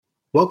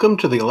Welcome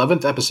to the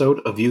 11th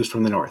episode of Views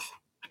from the North,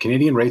 a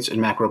Canadian rates and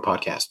macro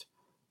podcast.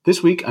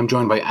 This week, I'm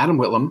joined by Adam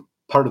Whitlam,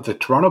 part of the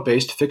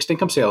Toronto-based fixed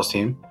income sales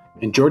team,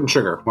 and Jordan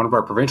Sugar, one of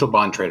our provincial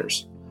bond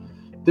traders.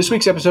 This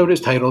week's episode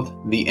is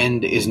titled, The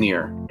End is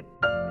Near.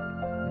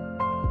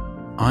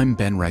 I'm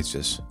Ben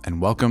Reitzes, and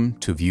welcome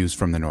to Views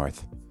from the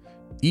North.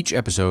 Each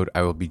episode,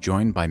 I will be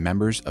joined by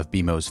members of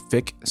BMO's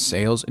FIC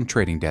sales and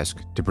trading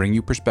desk to bring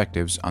you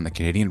perspectives on the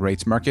Canadian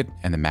rates market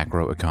and the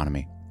macro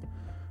economy.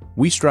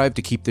 We strive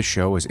to keep this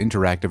show as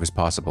interactive as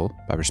possible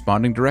by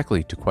responding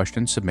directly to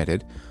questions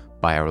submitted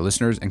by our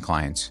listeners and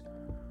clients.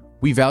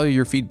 We value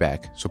your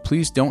feedback, so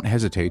please don't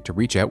hesitate to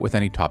reach out with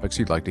any topics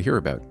you'd like to hear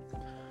about.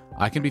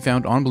 I can be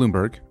found on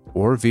Bloomberg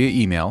or via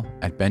email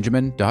at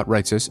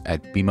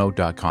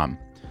benjamin.reitzes@bmo.com.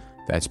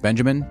 That's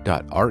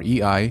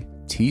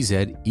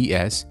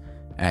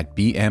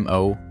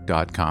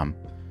benjamin.reitzes@bmo.com.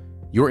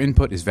 Your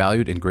input is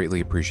valued and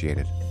greatly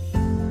appreciated.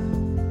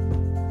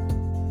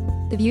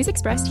 The views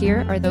expressed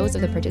here are those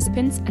of the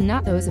participants and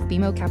not those of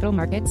BMO Capital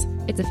Markets,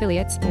 its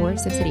affiliates, or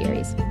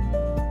subsidiaries.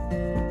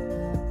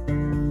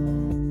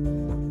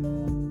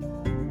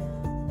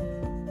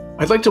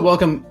 I'd like to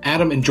welcome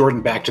Adam and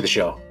Jordan back to the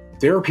show.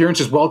 Their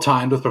appearance is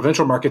well-timed with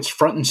provincial markets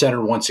front and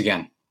center once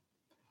again.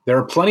 There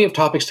are plenty of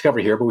topics to cover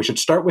here, but we should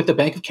start with the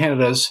Bank of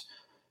Canada's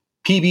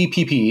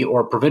PBPP,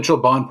 or Provincial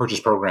Bond Purchase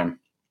Program.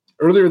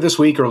 Earlier this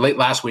week, or late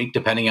last week,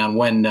 depending on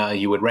when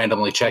you would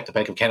randomly check the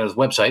Bank of Canada's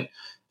website,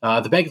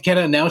 the Bank of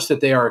Canada announced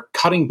that they are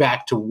cutting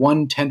back to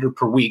one tender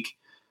per week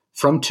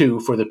from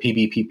two for the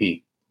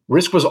PBPP.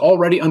 Risk was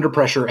already under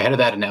pressure ahead of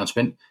that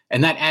announcement,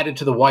 and that added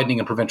to the widening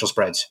of provincial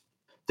spreads.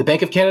 The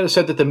Bank of Canada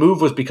said that the move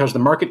was because the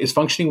market is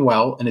functioning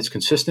well and is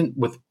consistent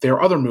with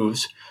their other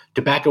moves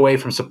to back away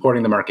from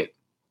supporting the market.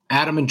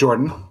 Adam and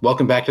Jordan,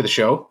 welcome back to the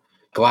show.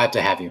 Glad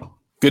to have you.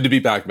 Good to be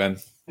back, Ben.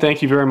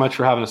 Thank you very much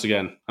for having us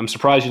again. I'm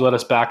surprised you let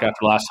us back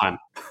after last time.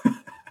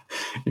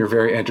 You're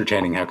very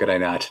entertaining. How could I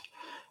not?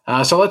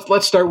 So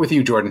let's start with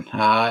you, Jordan.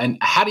 And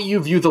how do you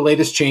view the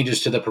latest changes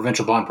to the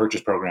Provincial Bond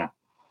Purchase Program?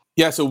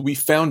 Yeah, so we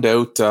found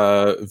out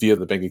via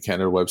the Bank of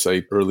Canada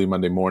website early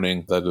Monday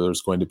morning that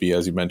there's going to be,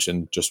 as you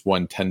mentioned, just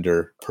one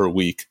tender per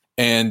week.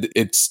 And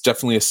it's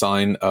definitely a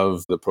sign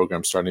of the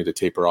program starting to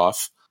taper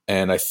off.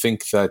 And I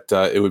think that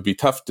it would be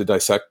tough to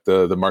dissect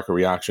the market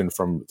reaction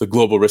from the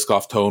global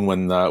risk-off tone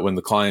when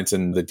the clients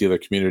and the dealer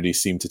community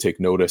seemed to take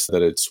notice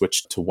that it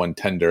switched to one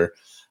tender.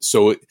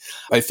 So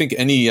I think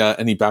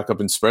any backup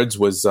in spreads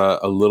was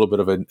a little bit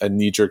of a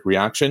knee-jerk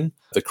reaction.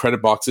 The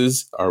credit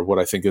boxes are what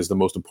I think is the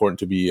most important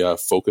to be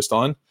focused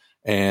on.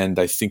 And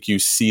I think you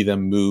see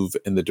them move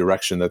in the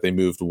direction that they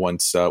moved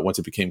once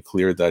it became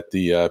clear that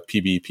the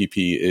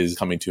PBPP is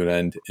coming to an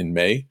end in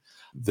May.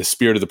 The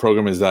spirit of the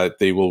program is that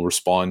they will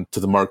respond to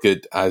the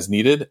market as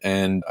needed.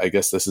 And I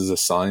guess this is a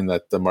sign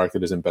that the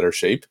market is in better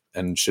shape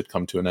and should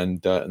come to an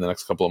end in the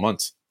next couple of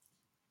months.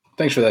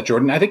 Thanks for that,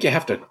 Jordan. I think you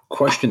have to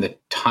question the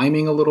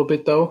timing a little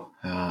bit, though.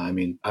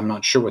 I'm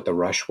not sure what the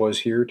rush was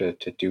here to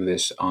do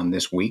this on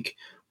this week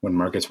when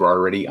markets were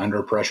already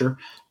under pressure.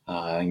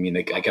 I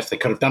guess they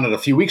could have done it a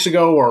few weeks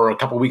ago or a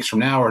couple weeks from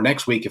now or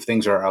next week if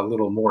things are a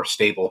little more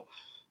stable.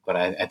 But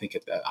I think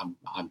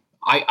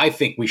I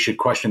think we should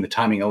question the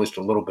timing at least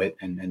a little bit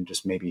and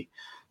just maybe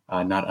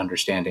not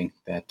understanding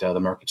that the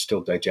market's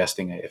still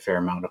digesting a fair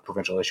amount of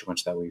provincial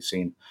issuance that we've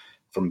seen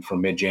from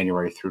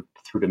mid-January through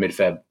to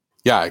mid-Feb.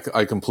 Yeah,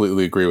 I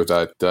completely agree with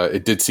that.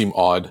 It did seem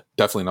odd,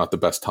 definitely not the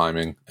best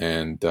timing,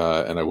 and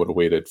I would have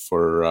waited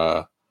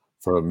for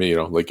me,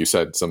 like you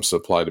said, some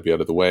supply to be out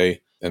of the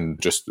way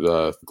and just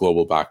the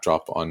global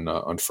backdrop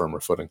on firmer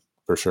footing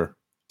for sure.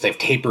 They've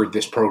tapered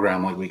this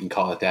program, like we can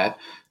call it that.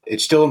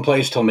 It's still in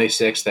place till May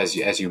 6th,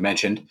 as you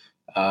mentioned,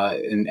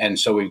 and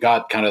so we've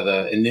got kind of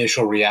the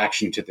initial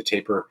reaction to the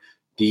taper.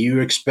 Do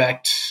you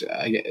expect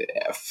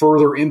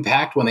further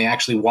impact when they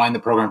actually wind the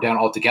program down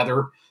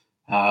altogether?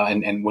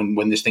 And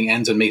when this thing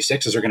ends on May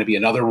 6th, is there going to be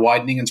another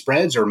widening in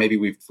spreads, or maybe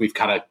we've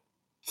kind of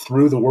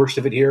through the worst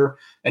of it here,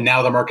 and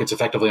now the market's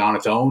effectively on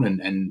its own,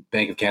 and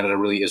Bank of Canada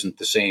really isn't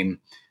the same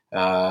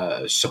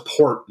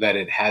support that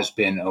it has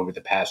been over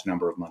the past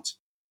number of months?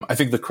 I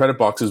think the credit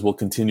boxes will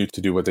continue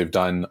to do what they've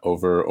done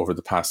over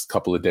the past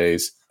couple of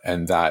days,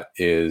 and that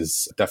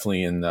is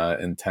definitely in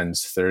 10s,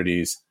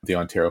 30s, the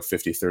Ontario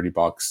 50-30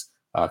 box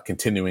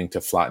continuing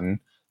to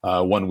flatten.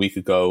 1 week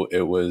ago,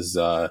 it was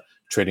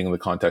trading in the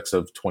context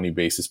of 20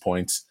 basis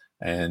points,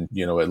 and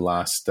it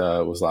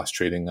was last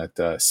trading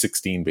at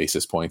 16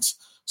 basis points.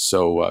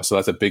 So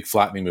that's a big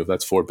flattening move.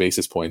 That's 4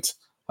 basis points.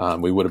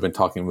 We would have been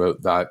talking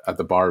about that at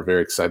the bar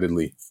very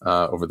excitedly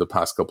over the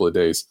past couple of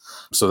days.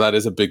 So that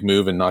is a big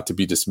move and not to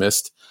be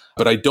dismissed.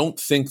 But I don't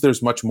think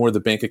there's much more the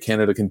Bank of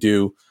Canada can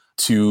do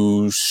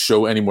to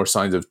show any more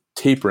signs of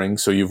tapering.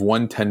 So you've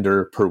one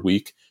tender per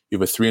week. You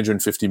have a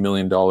 $350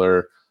 million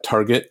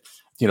target.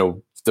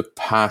 The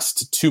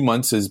past 2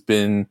 months has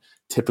been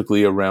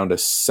typically around a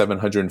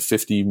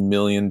 $750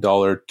 million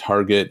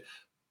target,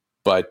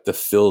 but the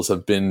fills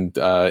have been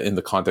in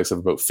the context of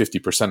about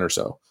 50% or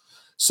so.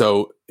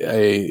 So,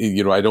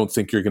 I don't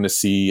think you're going to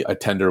see a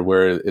tender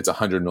where it's a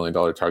 $100 million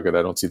target.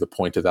 I don't see the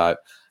point of that.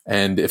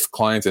 And if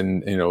clients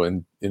and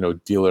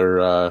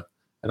dealer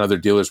and other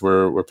dealers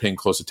were paying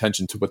close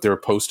attention to what they were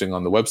posting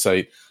on the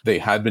website, they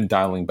had been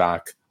dialing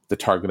back the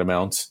target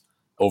amounts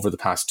over the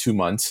past 2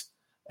 months.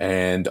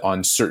 And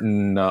on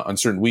certain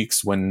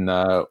weeks when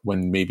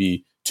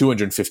maybe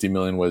 250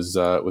 million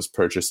was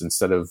purchased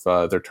instead of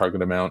their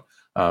target amount,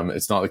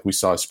 it's not like we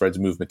saw spreads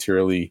move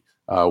materially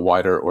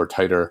wider or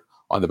tighter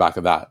on the back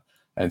of that.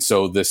 And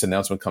so this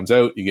announcement comes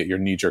out, you get your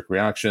knee-jerk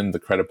reaction, the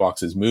credit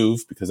boxes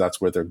move because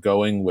that's where they're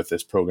going with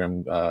this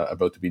program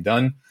about to be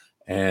done.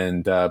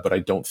 And but I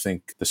don't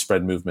think the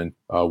spread movement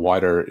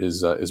wider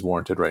is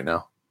warranted right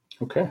now.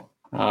 Okay.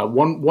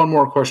 One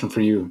more question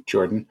for you,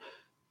 Jordan,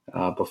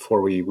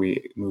 before we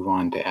move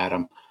on to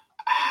Adam.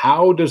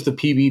 How does the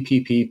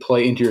PBPP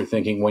play into your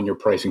thinking when you're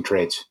pricing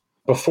trades?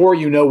 Before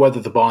you know whether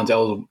the bond's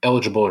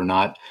eligible or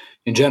not,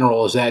 in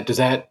general, does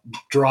that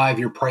drive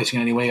your pricing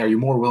in any way? Are you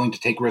more willing to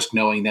take risk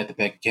knowing that the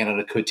Bank of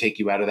Canada could take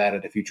you out of that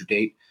at a future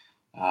date?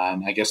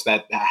 And I guess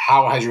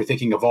how has your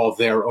thinking evolved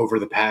there over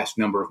the past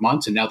number of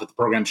months? And now that the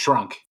program's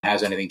shrunk,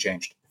 has anything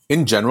changed?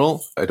 In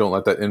general, I don't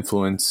let that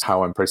influence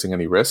how I'm pricing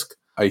any risk.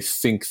 I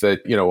think that,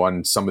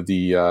 on some of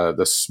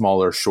the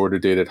smaller, shorter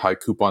dated, high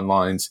coupon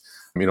lines,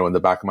 in the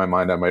back of my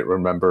mind, I might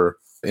remember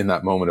in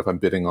that moment if I'm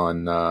bidding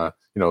on,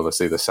 let's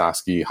say the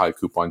Sasky high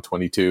coupon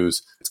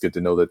 22s, it's good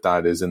to know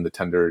that is in the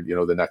tender,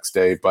 the next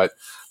day. But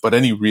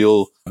any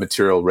real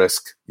material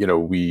risk,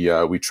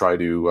 we try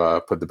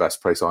to put the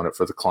best price on it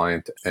for the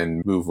client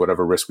and move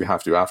whatever risk we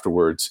have to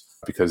afterwards,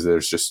 because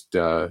there's just,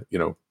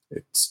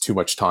 it's too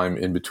much time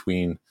in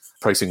between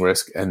pricing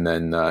risk and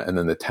then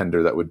the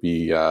tender that would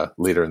be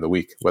later in the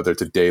week, whether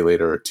it's a day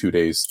later or 2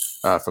 days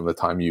from the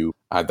time you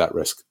add that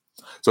risk.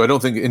 So I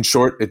don't think, in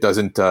short, it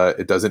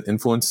doesn't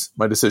influence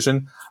my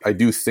decision. I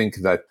do think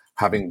that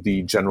having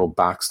the general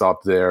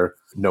backstop there,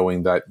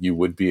 knowing that you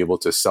would be able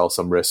to sell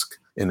some risk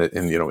in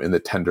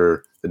the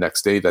tender the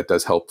next day, that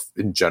does help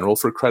in general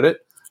for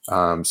credit.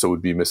 So it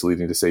would be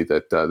misleading to say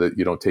that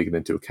you don't take it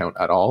into account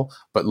at all.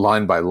 But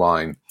line by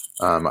line,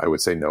 I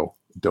would say no,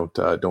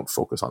 don't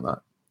focus on that.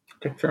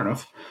 Okay, fair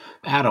enough.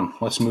 Adam,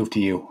 let's move to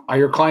you. Are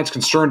your clients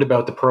concerned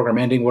about the program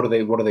ending? What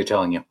are they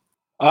telling you?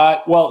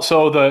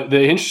 So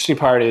the interesting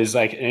part is,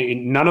 like,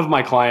 none of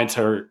my clients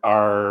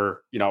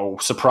are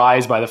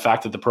surprised by the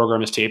fact that the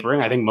program is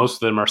tapering. I think most of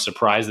them are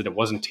surprised that it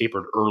wasn't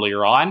tapered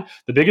earlier on.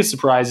 The biggest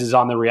surprise is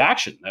on the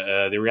reaction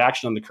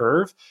on the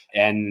curve,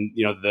 and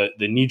the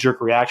knee-jerk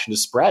reaction to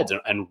spreads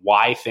and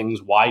why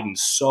things widen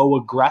so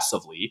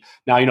aggressively.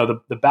 Now,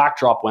 the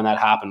backdrop when that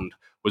happened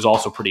was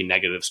also pretty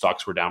negative.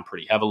 Stocks were down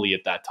pretty heavily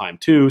at that time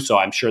too, so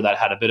I'm sure that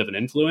had a bit of an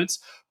influence.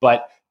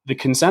 But the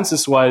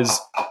consensus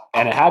was,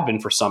 and it had been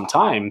for some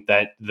time,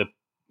 that the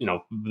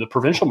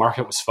provincial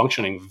market was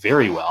functioning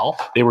very well.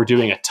 They were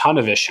doing a ton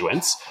of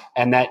issuance,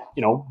 and that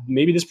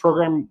maybe this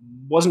program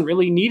wasn't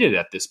really needed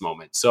at this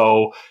moment.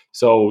 So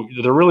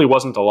there really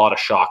wasn't a lot of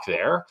shock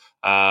there,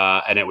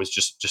 and it was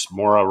just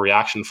more a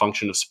reaction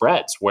function of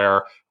spreads,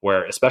 where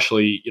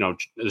especially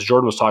as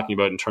Jordan was talking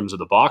about in terms of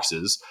the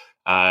boxes.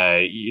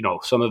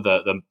 Some of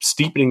the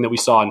steepening that we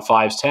saw in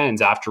 5s,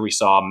 10s after we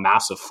saw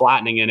massive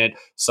flattening in it,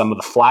 some of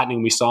the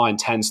flattening we saw in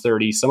 10s,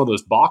 30s, some of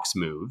those box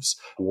moves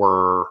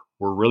were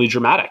really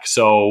dramatic.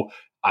 So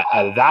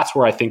that's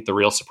where I think the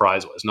real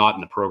surprise was, not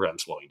in the program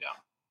slowing down.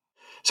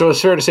 So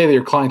it's fair to say that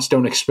your clients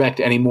don't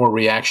expect any more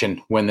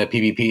reaction when the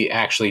PBP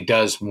actually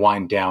does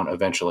wind down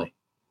eventually.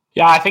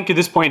 Yeah, I think at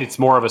this point it's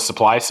more of a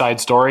supply side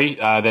story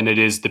than it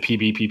is the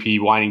PBPP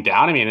winding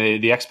down. I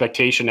mean, the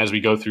expectation as we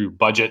go through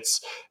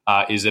budgets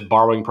is that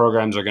borrowing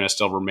programs are going to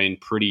still remain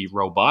pretty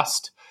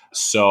robust.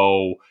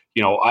 So,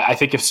 I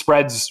think if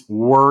spreads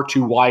were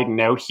to widen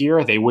out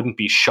here, they wouldn't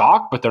be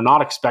shocked, but they're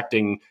not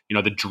expecting,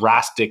 the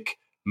drastic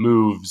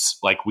moves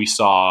like we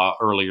saw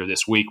earlier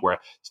this week, where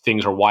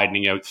things are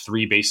widening out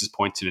 3 basis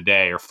points in a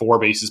day or 4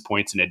 basis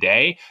points in a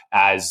day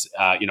as,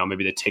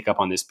 maybe the take up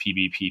on this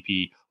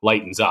PBPP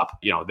lightens up.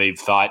 They've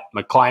thought,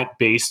 my client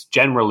base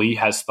generally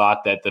has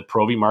thought that the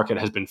Provi market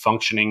has been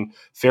functioning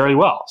fairly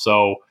well.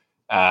 So,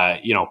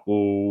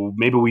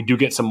 maybe we do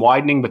get some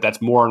widening, but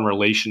that's more in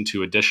relation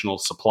to additional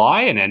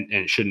supply, and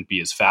it shouldn't be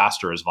as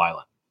fast or as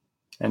violent.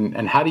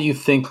 And how do you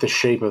think the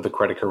shape of the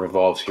credit curve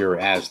evolves here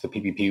as the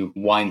PBP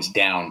winds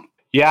down?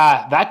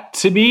 Yeah, that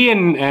to me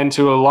and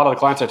to a lot of the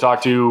clients I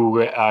talked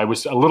to,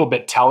 was a little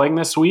bit telling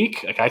this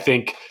week. Like, I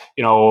think,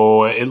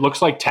 it looks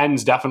like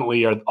 10s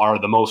definitely are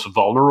the most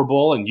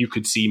vulnerable, and you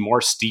could see more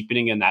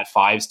steepening in that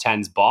 5s,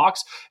 10s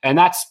box. And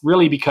that's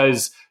really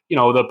because,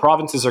 the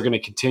provinces are going to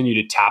continue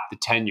to tap the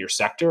 10-year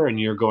sector, and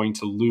you're going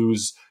to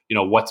lose,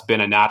 what's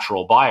been a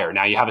natural buyer.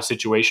 Now you have a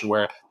situation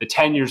where the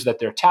 10 years that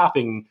they're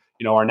tapping,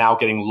 are now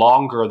getting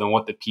longer than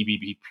what the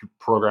PBP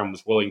program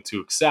was willing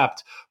to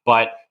accept.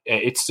 But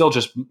it's still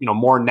just,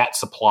 more net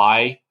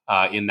supply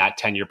in that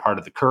 10-year part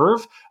of the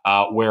curve.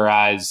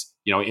 Whereas,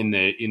 in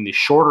the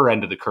shorter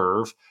end of the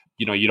curve,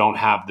 you don't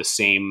have the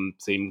same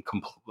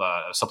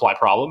supply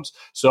problems.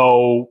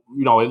 So,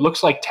 it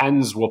looks like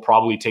 10s will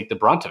probably take the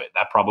brunt of it.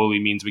 That probably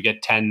means we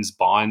get 10s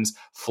bonds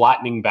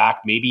flattening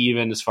back, maybe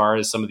even as far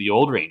as some of the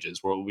old ranges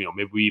where,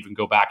 maybe we even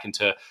go back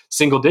into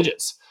single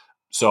digits.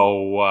 So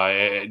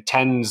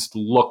 10s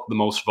look the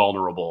most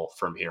vulnerable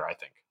from here, I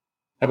think.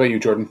 How about you,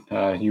 Jordan?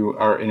 You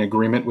are in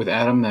agreement with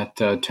Adam that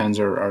 10s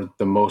are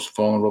the most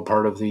vulnerable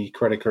part of the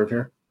credit curve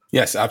here?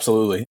 Yes,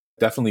 absolutely.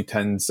 Definitely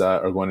 10s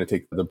are going to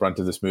take the brunt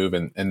of this move,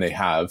 and they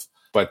have.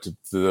 But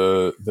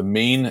the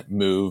main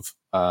move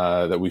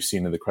that we've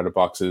seen in the credit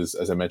boxes,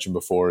 as I mentioned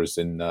before, is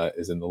in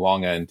the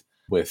long end,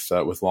 with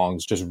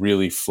longs just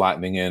really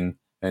flattening in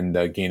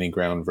and gaining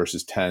ground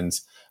versus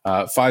 10s.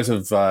 5s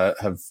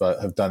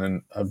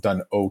have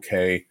done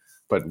okay,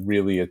 but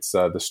really it's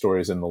the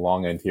story is in the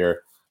long end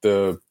here.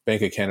 The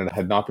Bank of Canada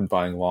had not been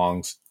buying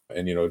longs,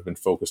 and had been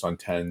focused on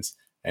 10s.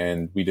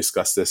 And we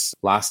discussed this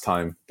last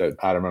time that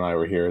Adam and I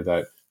were here,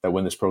 that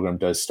when this program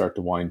does start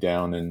to wind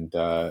down and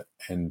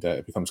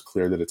it becomes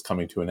clear that it's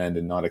coming to an end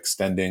and not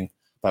extending,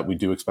 that we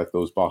do expect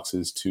those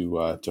boxes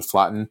to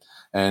flatten.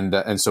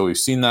 And so we've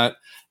seen that.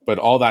 But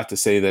all that to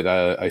say that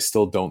I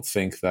still don't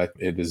think that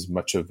it is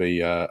much of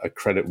a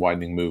credit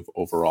widening move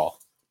overall.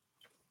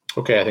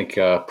 Okay, I think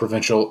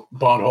provincial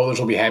bondholders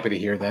will be happy to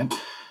hear that.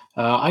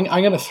 I'm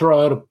going to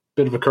throw out a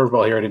bit of a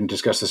curveball here. I didn't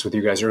discuss this with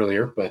you guys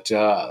earlier, but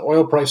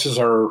oil prices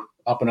are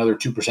up another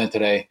 2%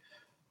 today.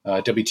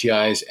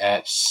 WTI's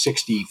at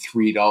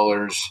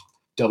 $63.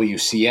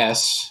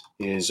 WCS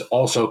is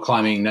also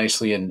climbing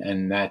nicely,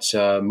 and that's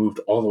moved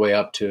all the way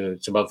up to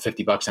it's about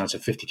 $50 now. It's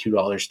at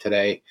 $52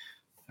 today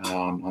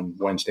on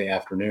Wednesday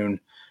afternoon.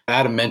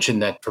 Adam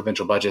mentioned that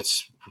provincial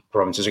budgets,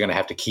 provinces are going to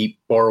have to keep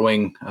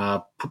borrowing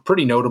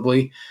pretty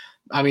notably.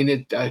 I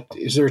mean,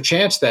 is there a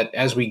chance that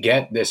as we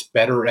get this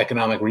better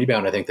economic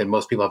rebound, I think, than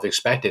most people have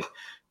expected,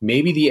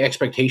 maybe the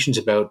expectations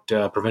about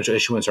provincial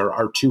issuance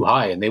are too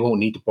high and they won't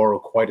need to borrow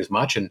quite as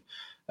much? And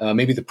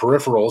maybe the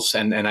peripherals,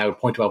 and I would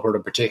point to Alberta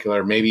in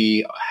particular,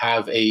 maybe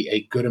have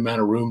a good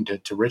amount of room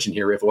to richen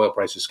here if oil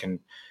prices can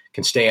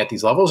stay at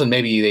these levels, and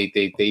maybe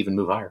they even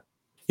move higher.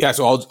 Yeah,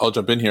 so I'll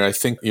jump in here. I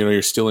think,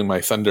 you're stealing my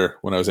thunder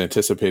when I was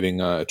anticipating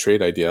a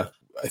trade idea.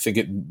 I think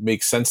it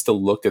makes sense to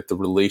look at the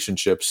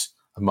relationships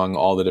among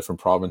all the different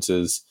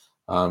provinces,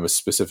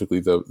 specifically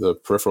the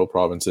peripheral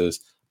provinces,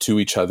 to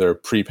each other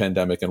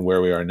pre-pandemic and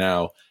where we are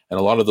now. And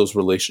a lot of those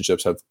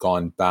relationships have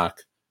gone back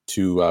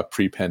to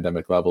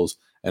pre-pandemic levels.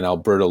 And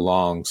Alberta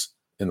longs,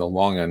 in the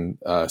long end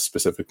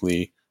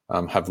specifically,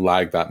 have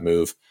lagged that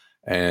move.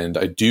 And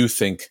I do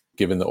think,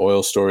 given the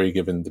oil story,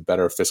 given the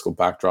better fiscal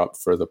backdrop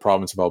for the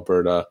province of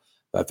Alberta,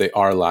 that they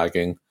are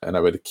lagging. And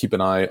I would keep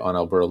an eye on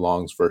Alberta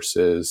longs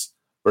versus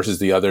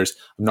the others.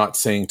 I'm not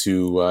saying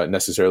to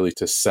necessarily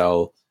to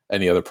sell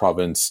any other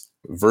province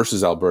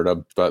versus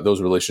Alberta, but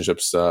those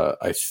relationships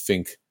I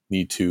think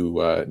need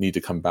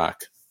to come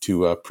back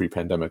to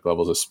pre-pandemic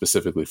levels,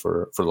 specifically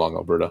for long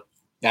Alberta.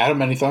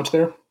 Adam, any thoughts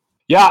there?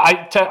 Yeah,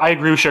 I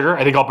agree with Sugar.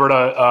 I think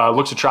Alberta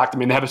looks attractive. I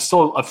mean, they have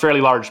still a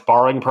fairly large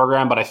borrowing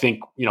program, but I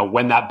think,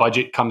 when that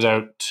budget comes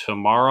out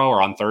tomorrow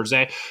or on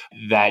Thursday,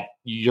 that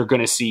you're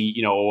going to see,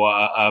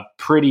 a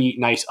pretty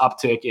nice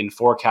uptick in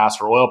forecasts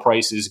for oil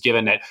prices,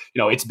 given that,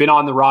 it's been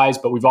on the rise,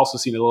 but we've also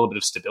seen a little bit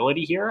of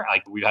stability here.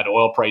 Like, we've had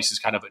oil prices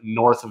kind of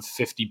north of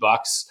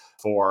 $50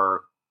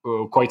 for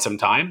quite some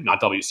time, not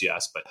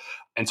WCS,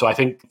 and so I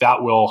think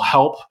that will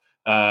help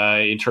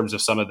in terms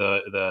of some of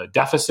the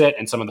deficit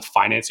and some of the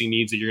financing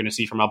needs that you're going to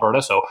see from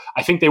Alberta. So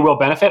I think they will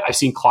benefit. I've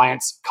seen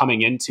clients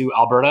coming into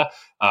Alberta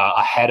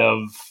ahead of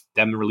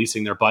them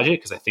releasing their budget,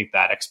 because I think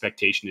that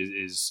expectation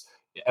is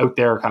out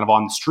there kind of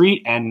on the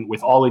street. And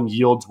with all-in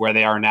yields where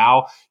they are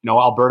now,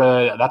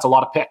 Alberta, that's a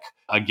lot of pick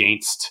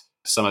against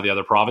some of the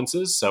other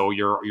provinces. So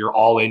your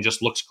all-in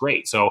just looks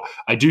great. So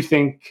I do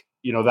think,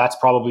 that's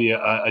probably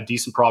a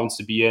decent province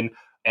to be in.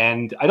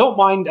 And I don't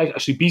mind,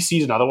 actually, BC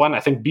is another one. I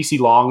think BC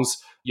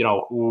longs,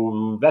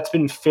 that's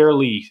been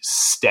fairly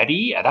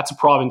steady. That's a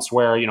province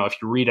where,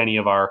 if you read any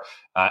of our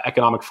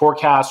economic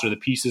forecasts or the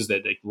pieces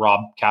that Rob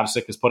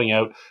Kavcic is putting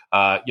out,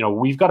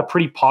 we've got a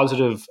pretty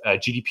positive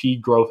GDP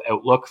growth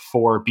outlook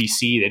for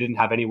BC. They didn't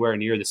have anywhere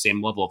near the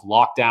same level of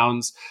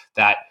lockdowns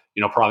that,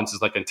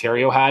 provinces like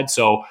Ontario had.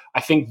 So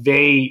I think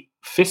they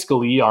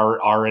fiscally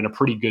are in a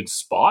pretty good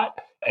spot.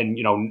 And,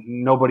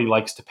 nobody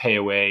likes to pay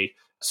away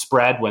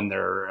spread when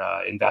they're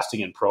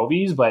investing in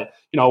Provies. But,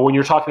 when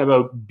you're talking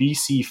about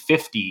BC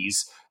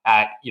 50s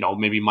at,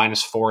 maybe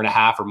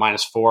 -4.5 or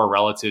 -4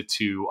 relative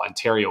to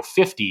Ontario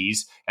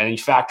 50s, and then you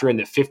factor in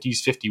that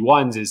 50s,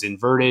 51s is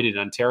inverted in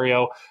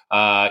Ontario,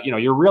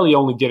 you're really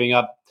only giving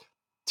up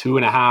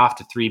 2.5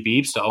 to 3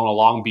 beeps to own a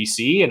long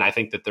BC. And I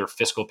think that their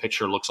fiscal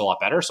picture looks a lot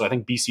better. So I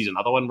think BC is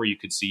another one where you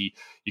could see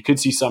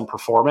some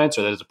performance,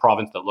 or there's a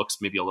province that looks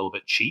maybe a little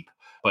bit cheap.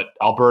 But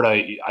Alberta,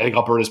 I think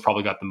Alberta's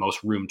probably got the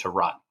most room to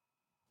run.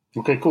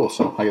 Okay, cool.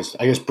 So I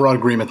guess broad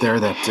agreement there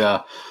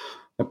that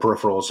the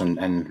peripherals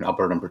and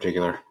Alberta in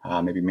particular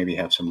maybe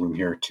have some room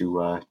here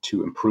to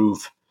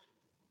improve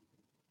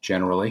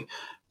generally.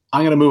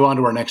 I'm going to move on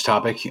to our next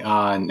topic,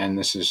 and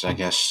this is, I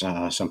guess,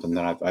 something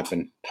that I've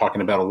been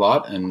talking about a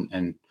lot,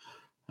 and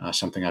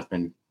something I've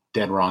been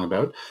dead wrong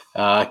about.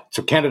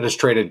 So Canada's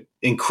traded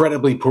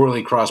incredibly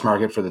poorly cross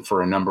market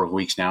for a number of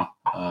weeks now,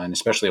 and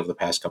especially over the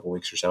past couple of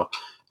weeks or so.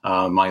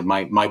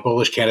 My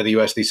bullish Canada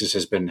US thesis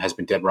has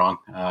been dead wrong.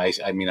 I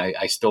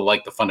still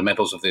like the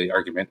fundamentals of the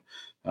argument;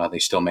 they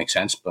still make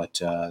sense,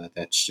 but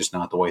that's just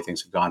not the way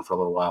things have gone for a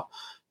little while.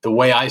 The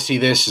way I see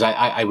this is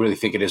I really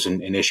think it is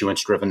an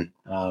issuance-driven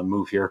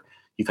move here.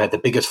 You've had the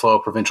biggest flow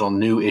of provincial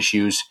new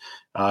issues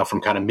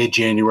from kind of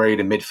mid-January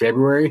to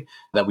mid-February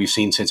that we've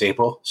seen since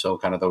April. So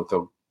kind of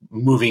the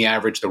moving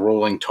average, the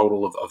rolling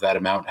total of that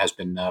amount has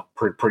been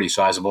pretty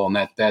sizable,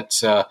 and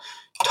that's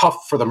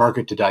tough for the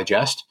market to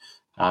digest.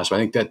 So I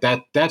think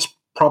that's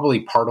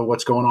probably part of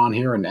what's going on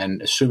here,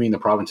 and assuming the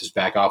provinces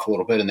back off a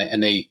little bit,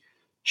 and they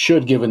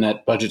should, given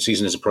that budget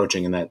season is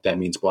approaching, and that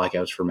means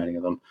blackouts for many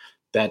of them.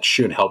 That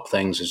should help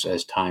things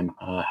as time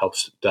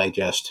helps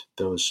digest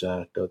those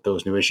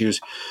new issues.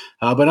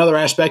 But another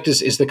aspect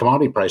is the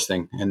commodity price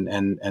thing,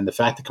 and the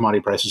fact that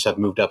commodity prices have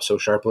moved up so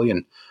sharply.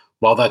 And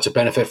while that's a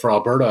benefit for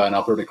Alberta and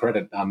Alberta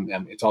credit,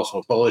 it's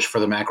also bullish for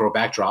the macro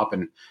backdrop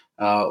and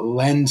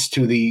lends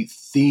to the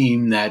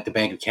theme that the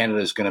Bank of Canada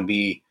is going to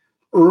be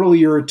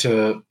earlier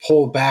to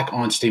pull back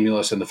on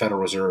stimulus than the Federal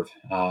Reserve.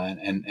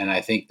 And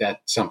I think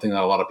that's something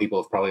that a lot of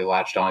people have probably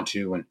latched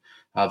onto, and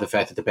the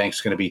fact that the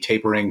bank's going to be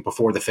tapering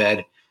before the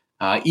Fed,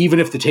 even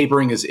if the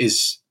tapering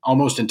is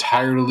almost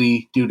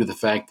entirely due to the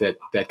fact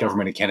that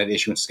government in Canada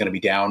issuance is going to be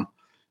down.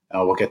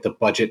 We'll get the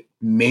budget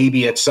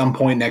maybe at some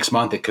point next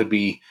month. It could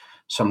be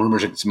some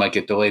rumors it might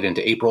get delayed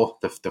into April,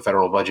 the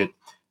federal budget.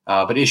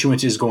 But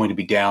issuance is going to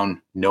be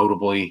down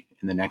notably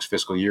in the next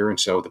fiscal year. And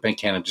so the Bank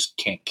of Canada just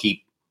can't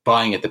keep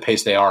buying at the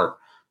pace they are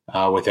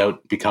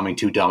without becoming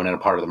too dominant a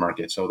part of the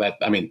market. So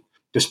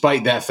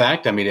despite that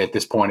fact, at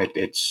this point,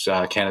 it's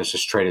Canada's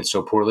just traded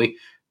so poorly.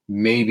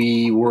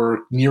 Maybe we're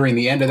nearing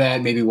the end of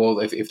that. Maybe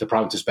if the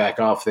provinces back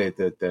off,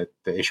 the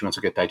issuance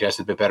will get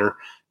digested a bit better.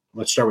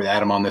 Let's start with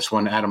Adam on this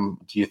one. Adam,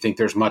 do you think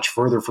there's much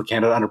further for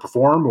Canada to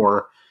underperform,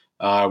 or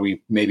are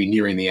we maybe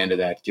nearing the end of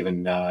that,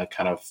 given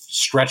kind of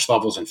stretch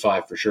levels in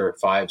five for sure,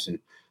 fives and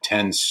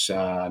tens,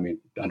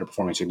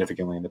 underperforming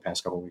significantly in the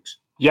past couple of weeks?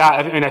 Yeah,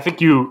 I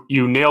think you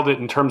nailed it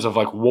in terms of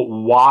like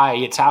why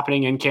it's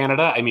happening in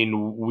Canada.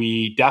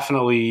 We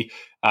definitely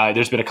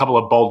there's been a couple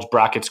of bulge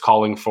brackets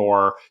calling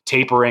for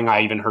tapering.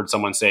 I even heard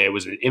someone say it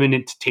was an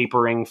imminent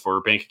tapering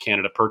for Bank of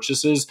Canada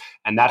purchases,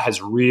 and that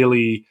has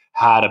really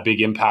had a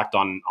big impact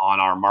on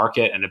our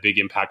market and a big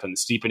impact on the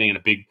steepening and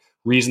a big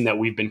reason that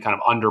we've been kind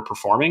of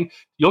underperforming.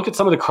 You look at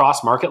some of the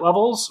cross market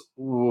levels,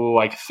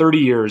 like 30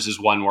 years is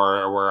one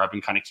where I've been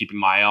kind of keeping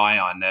my eye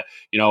on.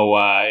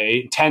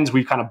 Tens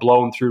we've kind of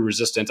blown through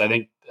resistance. I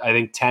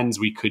think tens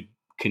we could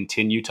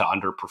continue to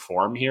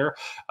underperform here.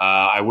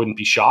 I wouldn't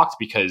be shocked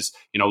because,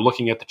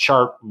 looking at the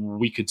chart,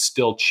 we could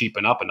still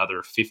cheapen up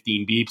another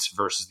 15 beeps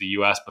versus the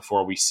US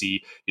before we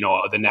see,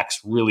 the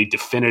next really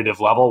definitive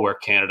level where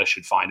Canada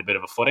should find a bit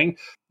of a footing.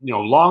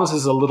 Longs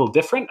is a little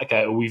different.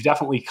 We've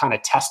definitely kind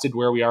of tested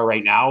where we are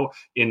right now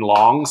in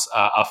longs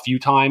a few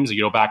times.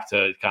 You go back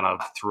to kind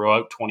of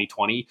throughout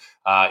 2020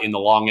 in the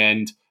long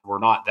end. We're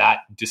not that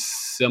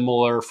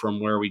dissimilar from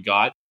where we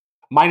got.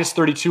 Minus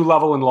 32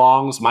 level in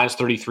longs, minus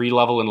 33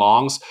 level in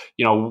longs.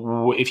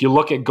 If you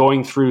look at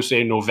going through,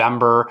 say,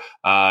 November,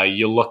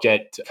 you look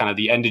at kind of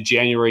the end of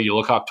January, you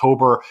look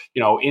October,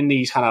 in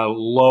these kind of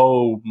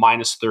low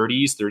minus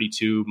 30s,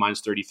 32,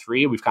 minus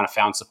 33, we've kind of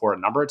found support a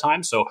number of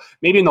times. So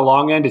maybe in the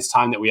long end, it's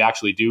time that we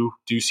actually do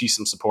see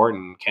some support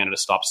and Canada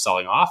stops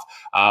selling off.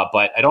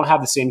 But I don't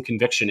have the same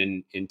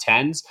conviction in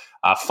tens.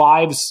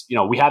 Fives,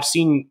 we have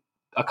seen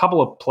a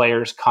couple of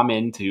players come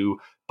in to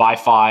buy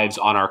fives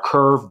on our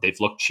curve. They've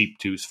looked cheap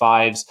twos,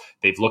 fives.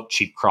 They've looked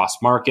cheap cross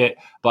market.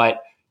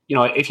 But,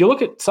 if you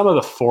look at some of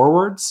the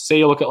forwards, say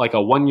you look at like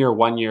a 1 year,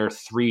 1 year,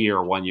 3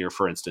 year, 1 year,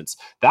 for instance,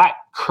 that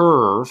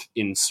curve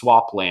in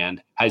swap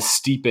land has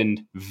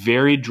steepened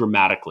very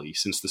dramatically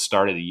since the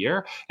start of the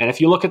year. And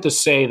if you look at the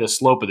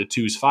slope of the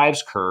twos,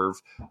 fives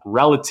curve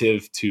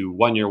relative to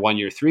 1 year, 1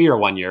 year, 3 year,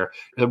 1 year,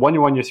 the 1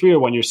 year, 1 year, 3 year,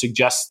 1 year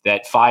suggests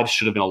that fives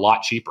should have been a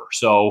lot cheaper.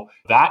 So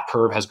that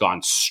curve has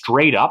gone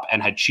straight up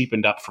and had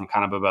cheapened up from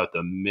kind of about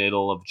the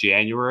middle of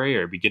January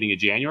or beginning of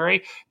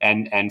January.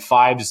 And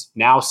fives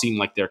now seem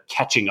like they're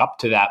catching up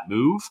to that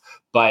move,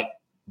 but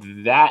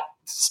that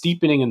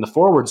steepening in the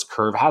forwards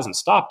curve hasn't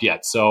stopped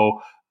yet. So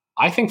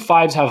I think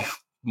fives have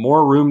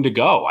more room to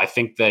go. I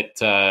think that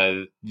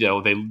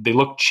they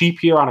look cheap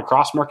here on a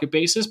cross market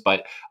basis,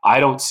 but I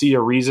don't see a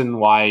reason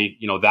why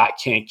that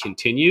can't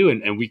continue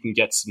and we can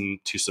get some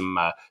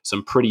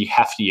pretty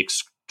hefty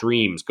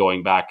extremes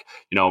going back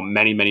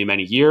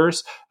many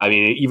years.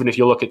 Even if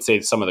you look at, say,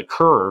 some of the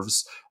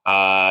curves,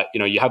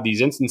 you have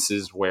these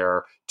instances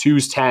where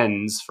twos,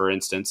 tens, for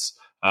instance,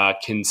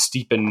 can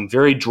steepen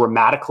very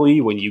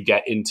dramatically when you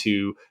get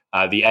into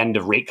the end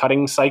of rate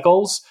cutting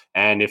cycles.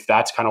 And if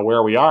that's kind of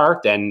where we are,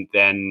 then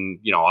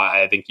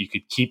I think you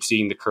could keep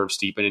seeing the curve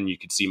steepen and you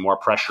could see more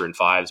pressure in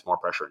fives, more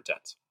pressure in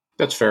tens.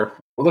 That's fair.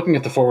 looking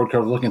at the forward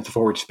curve, looking at the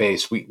forward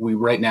space, we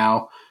right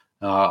now,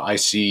 I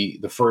see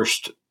the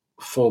first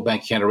full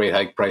Bank of Canada rate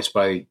hike priced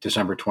by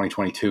December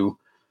 2022,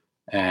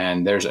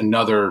 and there's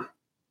another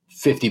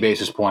 50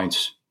 basis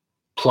points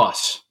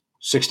plus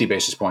 60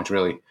 basis points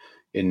really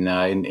in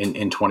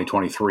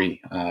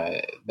 2023.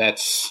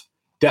 That's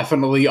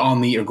definitely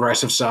on the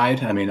aggressive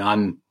side. I mean,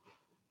 I'm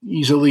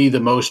easily the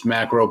most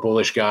macro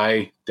bullish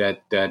guy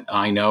that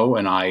I know,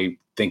 and I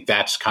think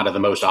that's kind of the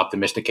most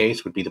optimistic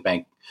case would be the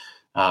bank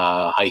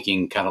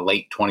hiking kind of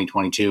late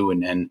 2022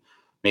 and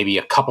maybe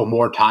a couple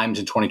more times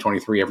in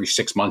 2023 every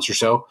 6 months or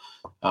so.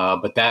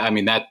 But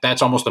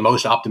that's almost the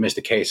most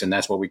optimistic case, and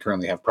that's what we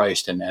currently have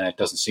priced, and it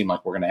doesn't seem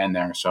like we're going to end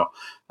there. So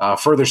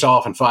further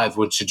sell-off in 5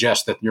 would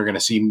suggest that you're going to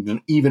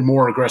see even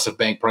more aggressive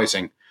bank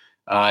pricing.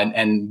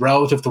 And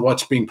relative to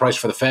what's being priced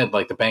for the Fed,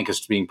 like the bank is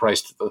being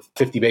priced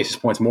 50 basis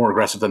points more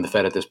aggressive than the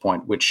Fed at this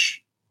point,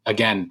 which,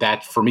 again,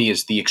 that for me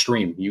is the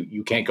extreme.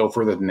 You can't go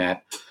further than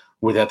that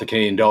without the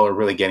Canadian dollar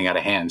really getting out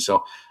of hand.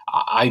 So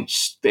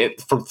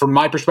from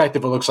my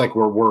perspective, it looks like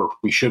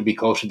we should be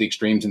close to the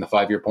extremes in the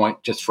 5-year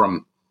point, just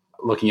from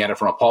looking at it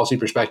from a policy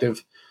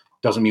perspective.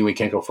 Doesn't mean we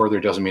can't go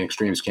further. Doesn't mean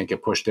extremes can't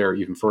get pushed there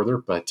even further.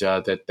 But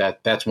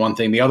that's one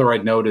thing. The other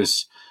I'd note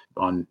is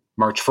on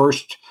March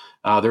 1st,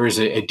 there is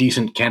a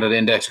decent Canada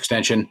index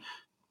extension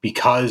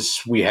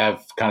because we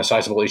have kind of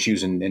sizable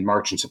issues in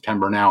March and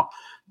September now.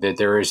 That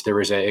there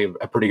is a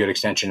pretty good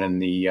extension in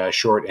the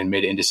short and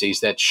mid indices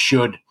that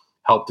should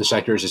help the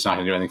sectors. It's not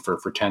going to do anything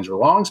for tens or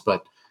longs,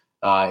 but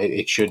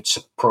it should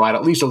provide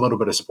at least a little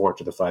bit of support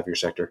to the 5-year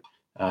sector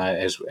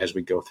as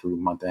we go through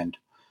month end.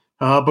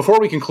 Before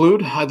we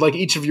conclude, I'd like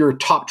each of your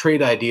top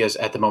trade ideas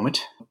at the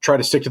moment. Try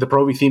to stick to the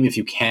Provy theme if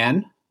you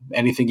can.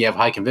 Anything you have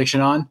high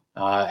conviction on.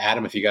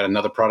 Adam, if you got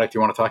another product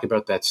you want to talk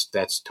about,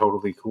 that's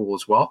totally cool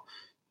as well.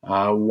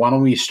 Why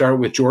don't we start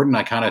with Jordan?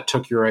 I kind of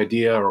took your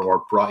idea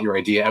or brought your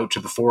idea out to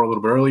the fore a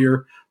little bit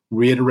earlier.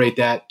 Reiterate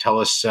that. Tell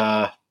us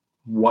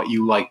what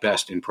you like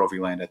best in Provy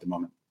land at the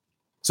moment.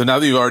 So now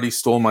that you've already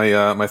stole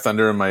my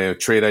thunder and my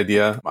trade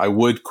idea, I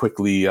would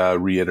quickly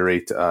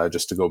reiterate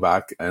just to go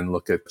back and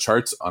look at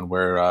charts on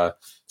where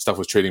stuff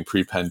was trading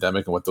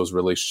pre-pandemic and what those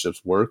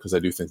relationships were, because I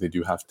do think they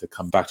do have to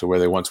come back to where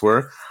they once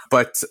were.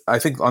 But I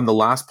think on the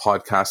last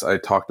podcast, I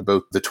talked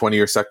about the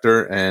 20-year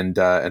sector and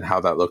how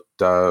that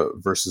looked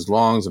versus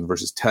longs and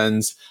versus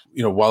tens.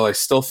 You know, while I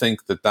still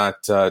think that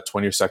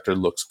 20-year sector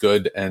looks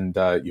good, and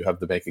you have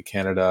the Bank of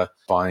Canada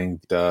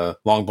buying the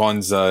long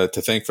bonds to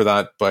thank for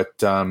that,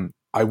 but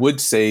I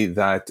would say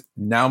that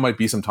now might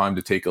be some time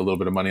to take a little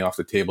bit of money off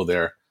the table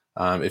there.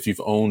 If you've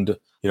owned,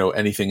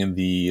 anything in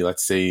the,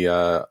 let's say,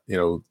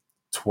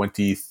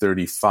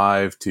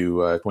 2035 to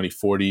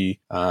 2040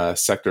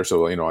 sector,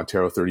 so,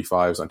 Ontario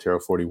 35s, Ontario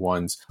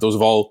 41s, those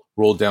have all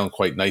rolled down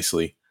quite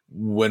nicely.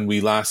 When we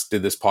last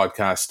did this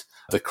podcast,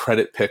 the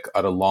credit pick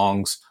out of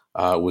longs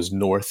was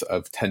north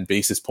of 10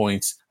 basis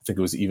points. I think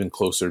it was even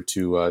closer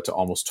to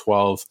almost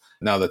 12.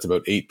 Now that's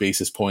about 8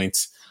 basis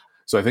points.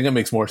 So I think it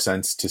makes more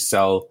sense to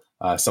sell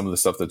some of the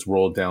stuff that's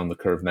rolled down the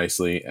curve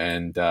nicely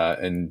and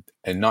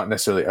not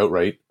necessarily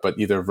outright, but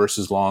either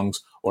versus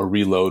longs or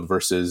reload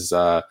versus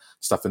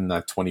stuff in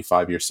that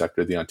 25-year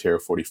sector, the Ontario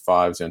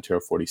 45s, the Ontario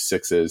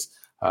 46s,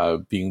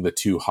 being the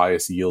two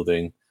highest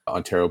yielding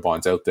Ontario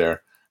bonds out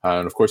there.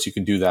 And of course, you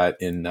can do that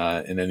in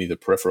any of the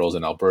peripherals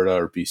in Alberta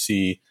or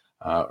BC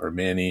or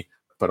Manny,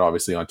 but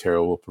obviously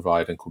Ontario will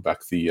provide and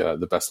Quebec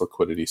the best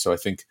liquidity. So I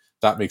think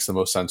that makes the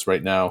most sense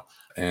right now,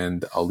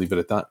 and I'll leave it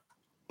at that.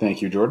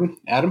 Thank you, Jordan.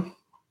 Adam,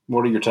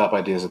 what are your top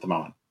ideas at the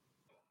moment?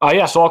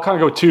 So I'll kind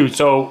of go two.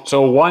 So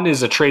one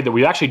is a trade that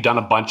we've actually done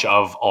a bunch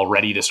of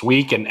already this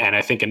week, and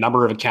I think a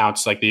number of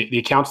accounts, like the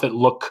accounts that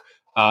look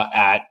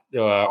at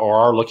or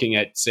are looking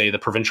at, say, the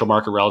provincial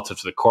market relative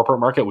to the corporate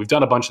market. We've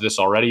done a bunch of this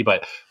already,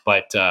 but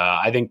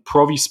I think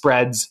Provy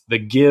spreads, the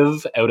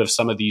give out of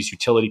some of these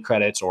utility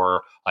credits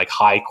or like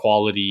high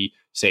quality,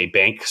 say,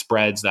 bank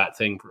spreads, that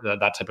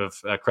type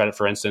of credit,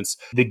 for instance,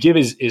 the give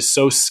is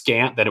so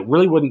scant that it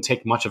really wouldn't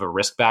take much of a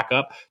risk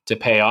backup to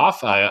pay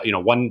off.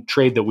 One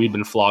trade that we've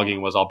been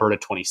flogging was Alberta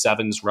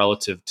 27s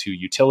relative to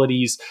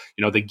utilities.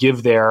 The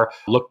give there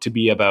looked to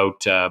be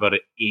about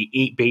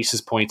 8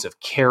 basis points of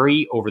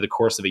carry over the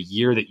course of a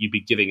year that you'd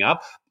be giving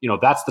up.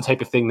 That's the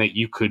type of thing that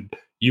you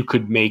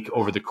could make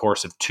over the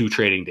course of 2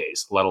 trading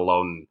days, let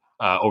alone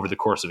over the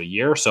course of a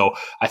year. So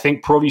I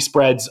think Provy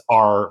spreads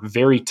are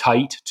very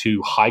tight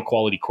to high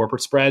quality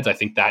corporate spreads. I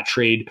think that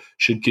trade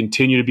should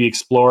continue to be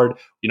explored.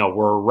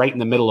 We're right in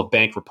the middle of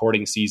bank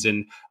reporting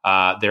season.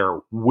 There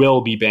will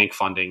be bank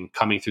funding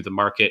coming through the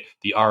market.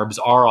 The ARBs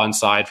are on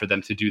side for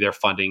them to do their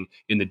funding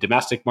in the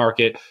domestic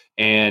market.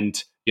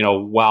 And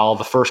while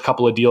the first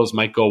couple of deals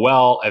might go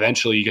well,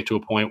 eventually you get to a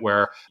point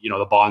where,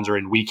 the bonds are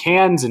in weak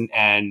hands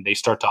and they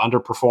start to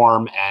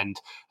underperform,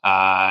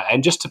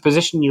 and just to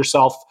position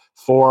yourself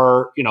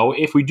for,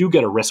 if we do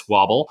get a risk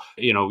wobble,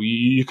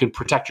 you can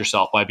protect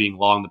yourself by being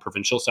long the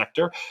provincial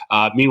sector.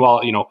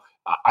 Meanwhile,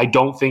 I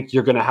don't think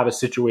you're going to have a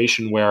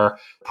situation where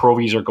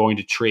Provies are going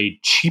to trade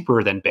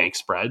cheaper than bank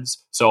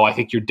spreads. So I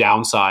think your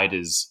downside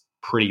is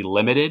pretty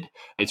limited.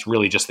 It's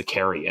really just the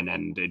carry,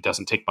 and it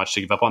doesn't take much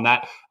to give up on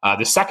that.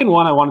 The second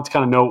one I wanted to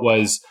kind of note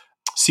was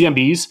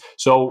CMBs.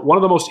 So one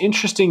of the most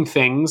interesting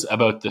things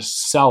about the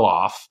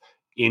sell-off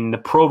in the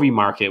Provi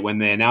market when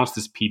they announced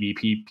this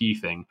PBPP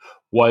thing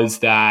was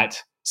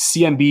that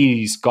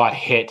CMBs got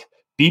hit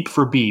beep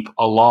for beep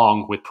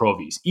along with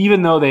Provis,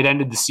 even though they'd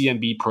ended the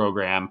CMB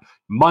program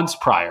months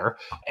prior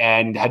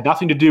and had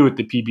nothing to do with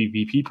the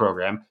PBPP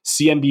program.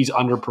 CMBs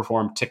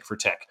underperformed tick for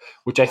tick,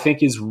 which I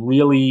think is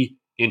really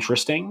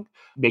interesting.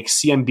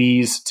 Makes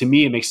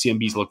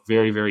CMBs look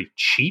very, very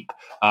cheap.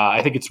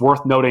 I think it's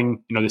worth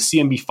noting, the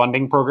CMB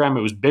funding program,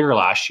 it was bigger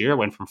last year. It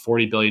went from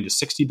 40 billion to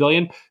 60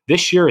 billion.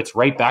 This year, it's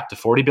right back to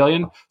 40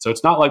 billion. So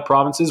it's not like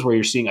provinces where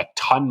you're seeing a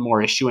ton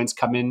more issuance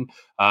come in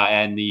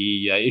and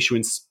the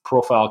issuance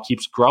profile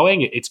keeps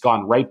growing. It's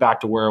gone right back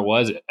to where it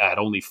was at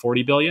only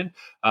 40 billion.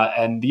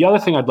 And the other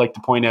thing I'd like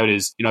to point out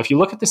is, if you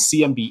look at the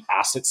CMB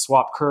asset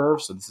swap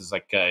curve, so this is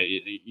like,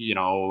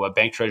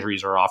 bank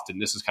treasuries are often,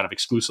 this is kind of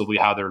exclusively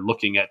how they're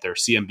looking at their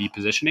CMB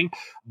positioning.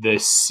 The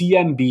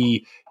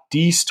CMB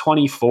DEES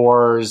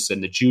 24s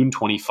and the June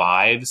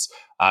 25s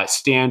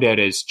stand out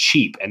as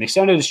cheap. And they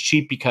stand out as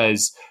cheap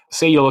because,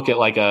 say you look at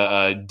like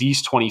a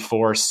DEES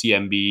 24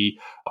 CMB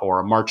or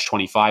a March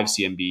 25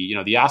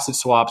 CMB, the asset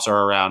swaps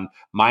are around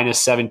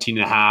minus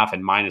 17.5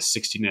 and minus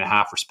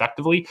 16.5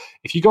 respectively.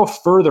 If you go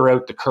further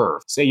out the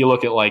curve, say you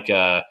look at like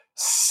a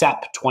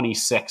CEP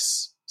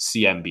 26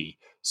 CMB,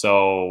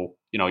 so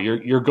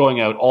you're going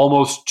out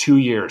almost 2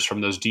 years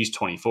from those DEES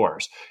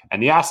 24s,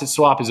 and the asset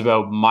swap is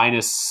about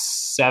minus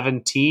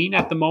 17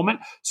 at the moment.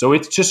 So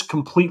it's just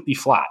completely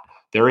flat.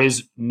 There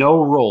is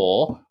no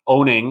role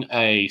owning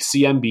a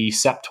CMB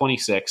CEP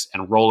 26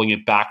 and rolling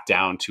it back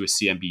down to a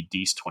CMB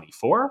DEES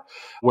 24.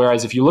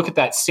 Whereas if you look at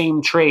that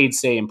same trade,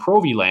 say in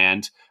Provi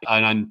land,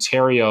 an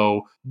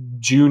Ontario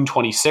June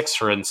 26,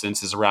 for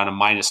instance, is around a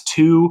minus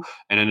 2,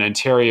 and an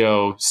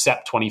Ontario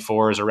CEP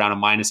 24 is around a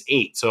minus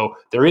 8. So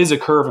there is a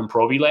curve in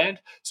Provi land.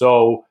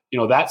 So,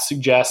 that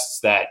suggests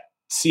that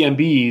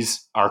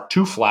CMBs are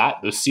too flat.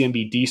 Those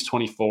CMB DEES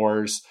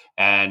 24s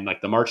and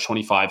like the March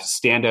 25s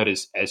stand out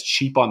as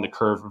cheap on the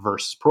curve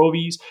versus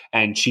Provis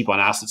and cheap on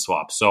asset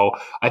swaps. So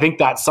I think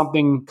that's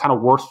something kind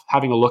of worth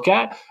having a look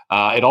at.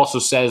 It also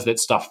says that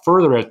stuff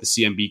further out the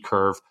CMB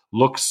curve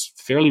looks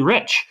fairly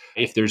rich.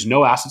 If there's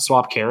no asset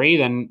swap carry,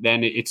 then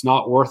it's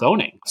not worth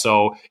owning.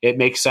 So it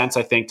makes sense,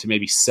 I think, to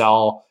maybe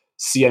sell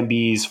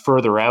CMBs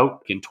further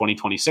out in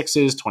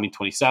 2026s,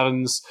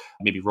 2027s,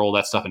 maybe roll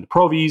that stuff into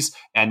Provis,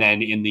 and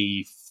then in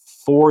the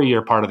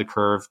 4-year part of the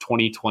curve,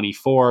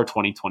 2024,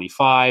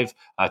 2025,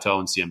 to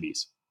own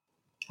CMBs.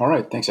 All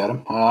right, thanks,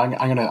 Adam. I'm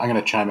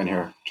gonna chime in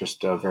here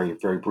just very,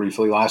 very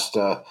briefly. Last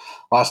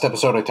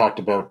episode, I talked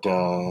about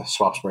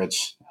swap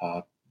spreads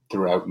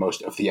throughout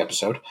most of the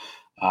episode.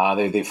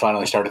 They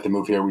finally started to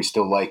move here. We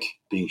still like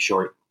being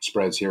short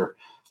spreads here.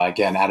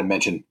 Again, Adam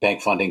mentioned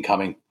bank funding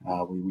coming.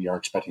 We are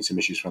expecting some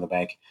issues from the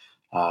bank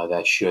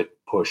that should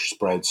push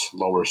spreads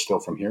lower still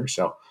from here.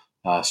 So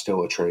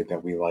still a trade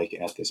that we like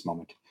at this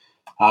moment.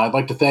 I'd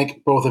like to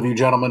thank both of you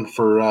gentlemen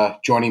for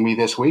joining me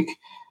this week,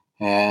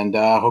 and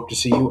hope to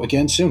see you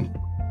again soon.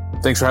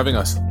 Thanks for having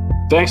us.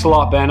 Thanks a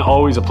lot, Ben.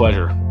 Always a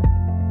pleasure.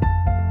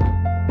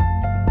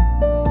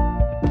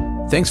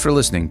 Thanks for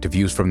listening to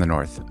Views from the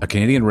North, a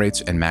Canadian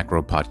rates and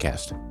macro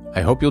podcast.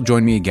 I hope you'll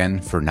join me again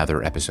for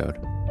another episode.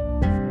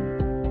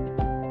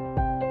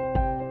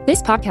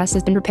 This podcast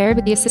has been prepared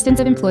with the assistance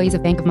of employees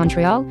of Bank of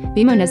Montreal,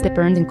 BMO Nesbitt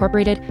Burns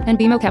Incorporated, and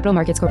BMO Capital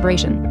Markets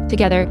Corporation.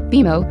 Together,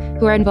 BMO,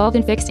 who are involved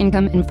in fixed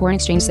income and foreign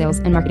exchange sales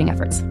and marketing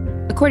efforts.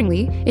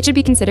 Accordingly, it should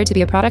be considered to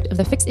be a product of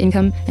the fixed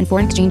income and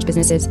foreign exchange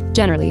businesses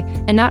generally,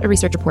 and not a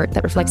research report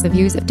that reflects the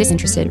views of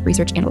disinterested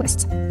research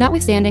analysts.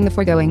 Notwithstanding the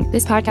foregoing,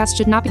 this podcast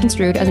should not be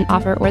construed as an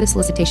offer or the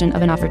solicitation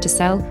of an offer to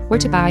sell or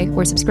to buy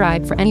or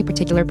subscribe for any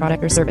particular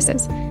product or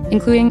services,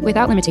 including,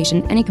 without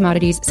limitation, any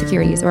commodities,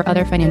 securities, or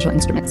other financial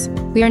instruments.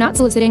 We are not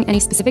soliciting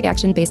any specific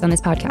action based on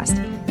this podcast.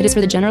 It is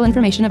for the general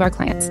information of our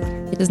clients.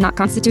 It does not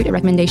constitute a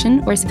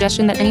recommendation or a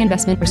suggestion that any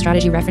investment or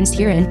strategy referenced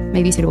herein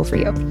may be suitable for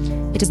you.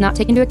 It does not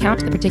take into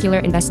account the particular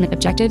investment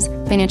objectives,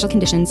 financial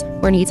conditions,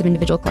 or needs of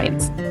individual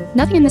clients.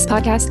 Nothing in this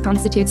podcast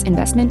constitutes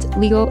investment,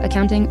 legal,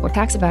 accounting, or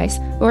tax advice,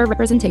 or a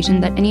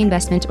representation that any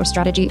investment or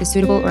strategy is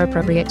suitable or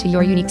appropriate to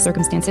your unique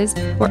circumstances,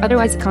 or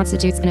otherwise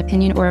constitutes an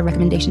opinion or a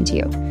recommendation to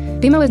you.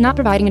 BMO is not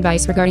providing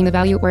advice regarding the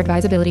value or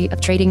advisability of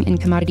trading in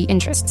commodity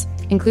interests,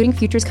 including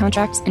futures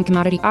contracts and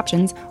commodity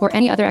options, or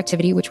any other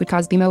activity which would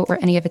cause BMO or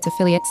any of its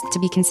affiliates to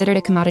be considered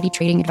a commodity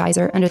trading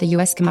advisor under the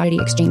U.S. Commodity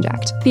Exchange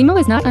Act. BMO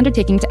is not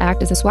undertaking to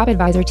act as a swap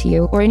advisor to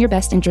you or in your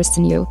best interests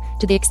in you.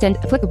 To the extent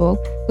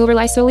applicable, will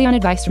rely solely on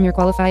advice from your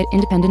qualified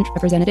independent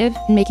representative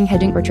in making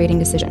hedging or trading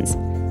decisions.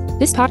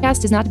 This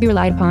podcast is not to be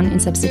relied upon in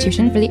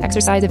substitution for the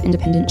exercise of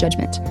independent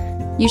judgment.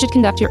 You should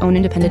conduct your own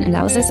independent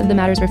analysis of the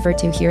matters referred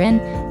to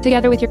herein,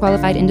 together with your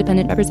qualified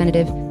independent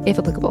representative, if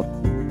applicable.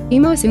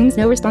 BMO assumes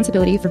no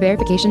responsibility for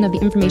verification of the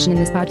information in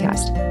this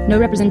podcast. No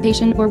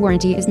representation or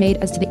warranty is made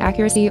as to the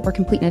accuracy or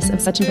completeness of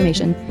such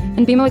information,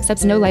 and BMO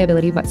accepts no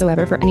liability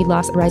whatsoever for any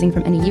loss arising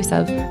from any use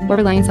of or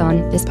reliance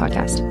on this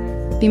podcast.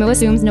 BMO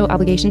assumes no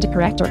obligation to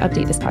correct or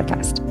update this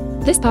podcast.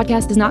 This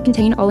podcast does not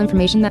contain all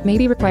information that may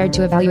be required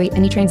to evaluate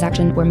any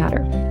transaction or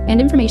matter, and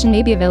information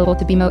may be available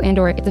to BMO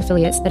and/or its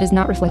affiliates that is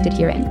not reflected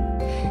herein.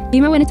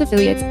 BMO and its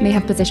affiliates may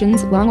have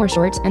positions, long or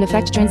short, and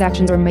affect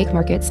transactions or make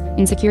markets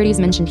in securities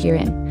mentioned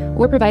herein,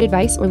 or provide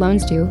advice or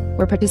loans to,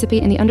 or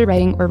participate in the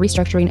underwriting or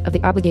restructuring of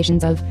the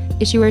obligations of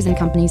issuers and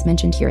companies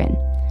mentioned herein.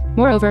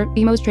 Moreover,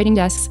 BMO's trading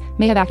desks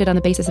may have acted on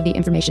the basis of the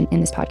information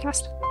in this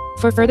podcast.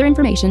 For further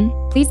information,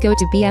 please go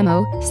to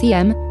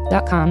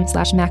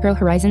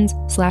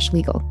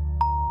bmocm.com/macrohorizons/legal.